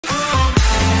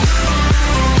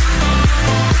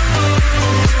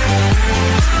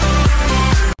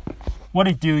What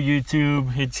it do,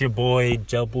 YouTube? It's your boy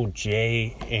Double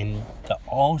J, and the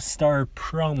All-Star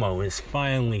promo is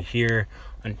finally here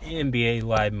on NBA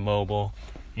Live Mobile.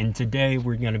 And today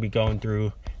we're going to be going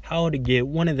through how to get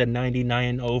one of the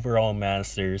 99 overall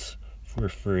Masters for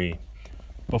free.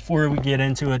 Before we get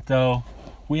into it though,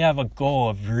 we have a goal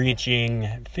of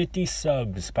reaching 50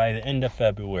 subs by the end of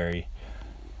February.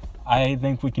 I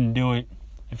think we can do it.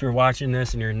 If you're watching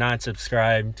this and you're not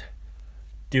subscribed,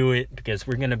 do it, because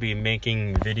we're going to be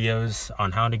making videos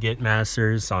on how to get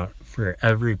Masters for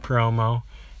every promo.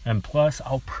 And plus,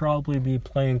 I'll probably be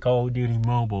playing Call of Duty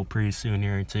Mobile pretty soon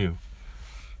here too.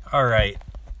 Alright,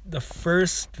 the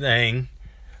first thing,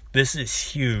 this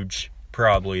is huge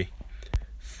probably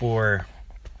for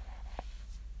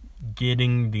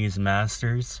getting these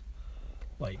Masters.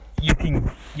 Like, you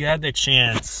have the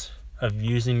chance of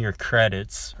using your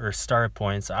credits or star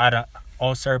points,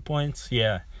 all-star points,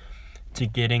 yeah, to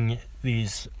getting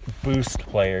these boost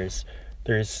players.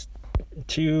 There's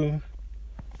 2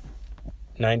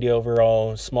 90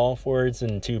 overall small forwards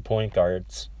and 2 point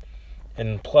guards.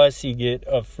 And plus you get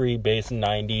a free base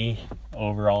 90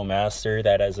 overall master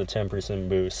that has a 10%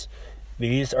 boost.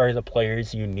 These are the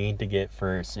players you need to get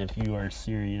first if you are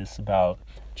serious about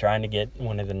trying to get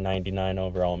one of the 99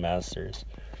 overall masters.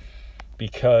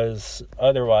 Because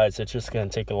otherwise it's just going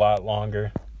to take a lot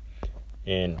longer.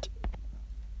 And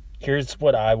here's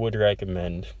what I would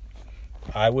recommend.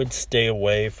 I would stay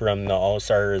away from the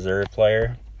All-Star Reserve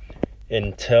player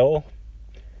until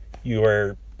you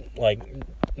are like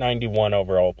 91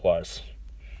 overall plus.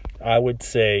 I would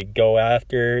say go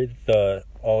after the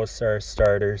All-Star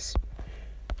starters,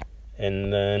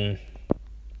 and then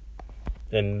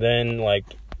like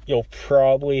you'll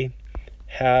probably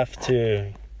have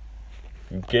to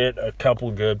get a couple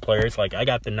good players. Like I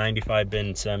got the 95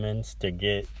 Ben Simmons to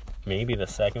get maybe the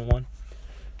second one.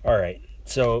 Alright,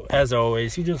 so as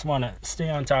always, you just want to stay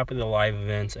on top of the live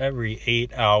events every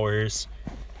 8 hours.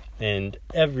 And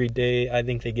every day, I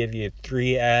think they give you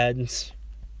 3 ads.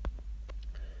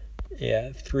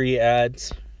 Yeah, 3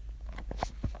 ads.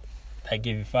 That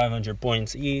give you 500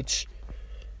 points each.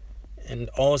 And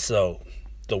also,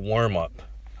 the warm-up.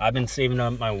 I've been saving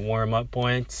up my warm-up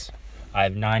points. I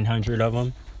have 900 of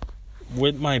them.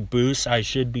 With my boost, I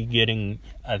should be getting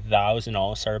 1,000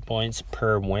 all-star points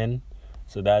per win.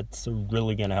 So that's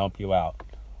really going to help you out.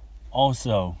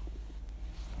 Also,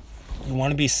 you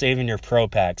want to be saving your pro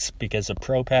packs, because the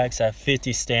pro packs have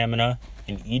 50 stamina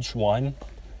in each one.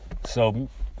 So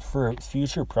for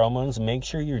future promos, make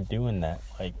sure you're doing that.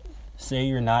 Like, say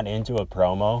you're not into a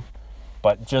promo,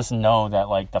 but just know that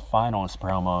like the finals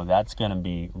promo, that's going to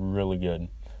be really good.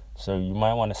 So you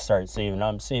might want to start saving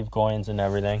up, save coins and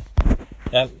everything.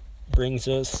 That brings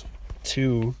us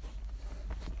to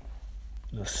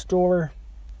the store.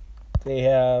 They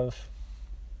have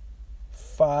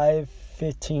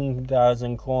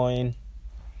 15,000 coin,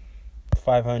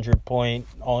 500 point,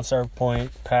 all-star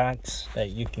point packs that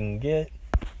you can get.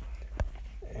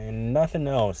 And nothing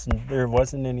else. There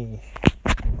wasn't any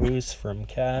boosts from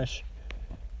cash.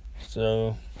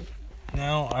 So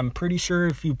now I'm pretty sure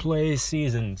if you play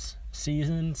seasons,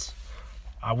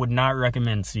 I would not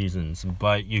recommend seasons,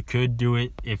 but you could do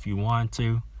it if you want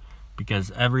to, because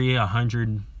every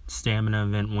 100 stamina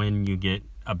event win, you get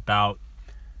about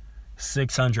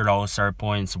 600 all-star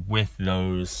points with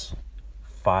those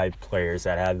 5 players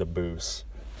that had the boost.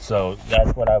 So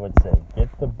that's what I would say.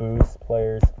 Get the boost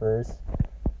players first,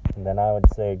 and then I would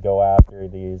say go after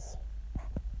these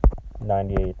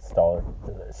 98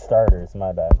 starters,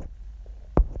 my bad.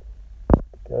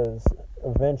 Because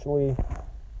eventually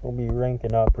we'll be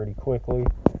ranking up pretty quickly.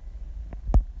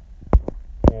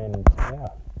 And yeah.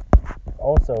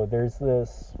 Also, there's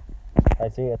this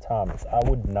Isaiah Thomas. I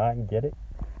would not get it,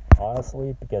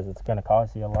 honestly, because it's going to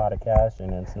cost you a lot of cash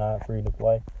and it's not free to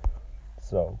play.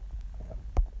 So,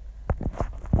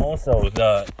 also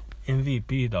the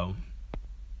MVP though,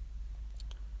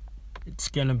 it's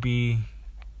going to be,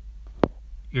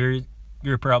 you're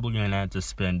probably going to have to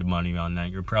spend money on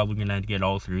that. You're probably going to have to get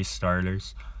all 3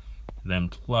 starters, then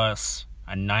plus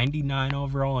a 99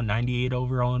 overall, a 98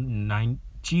 overall,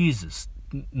 Jesus,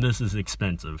 this is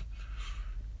expensive.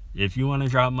 If you want to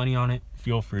drop money on it,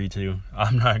 feel free to.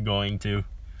 I'm not going to,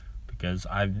 because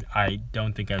I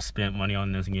don't think I've spent money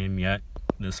on this game yet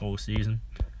this whole season.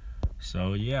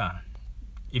 So yeah,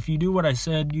 if you do what I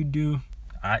said you do,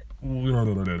 what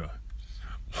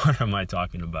am I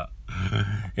talking about?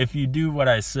 If you do what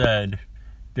I said,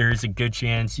 there's a good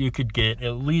chance you could get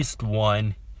at least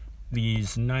one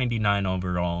these 99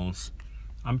 overalls.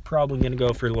 I'm probably gonna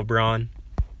go for LeBron.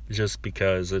 just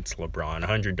because it's LeBron.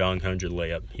 100 dunk, 100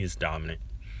 layup. He's dominant.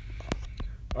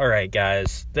 Alright,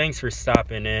 guys. Thanks for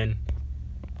stopping in.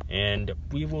 And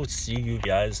we will see you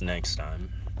guys next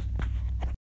time.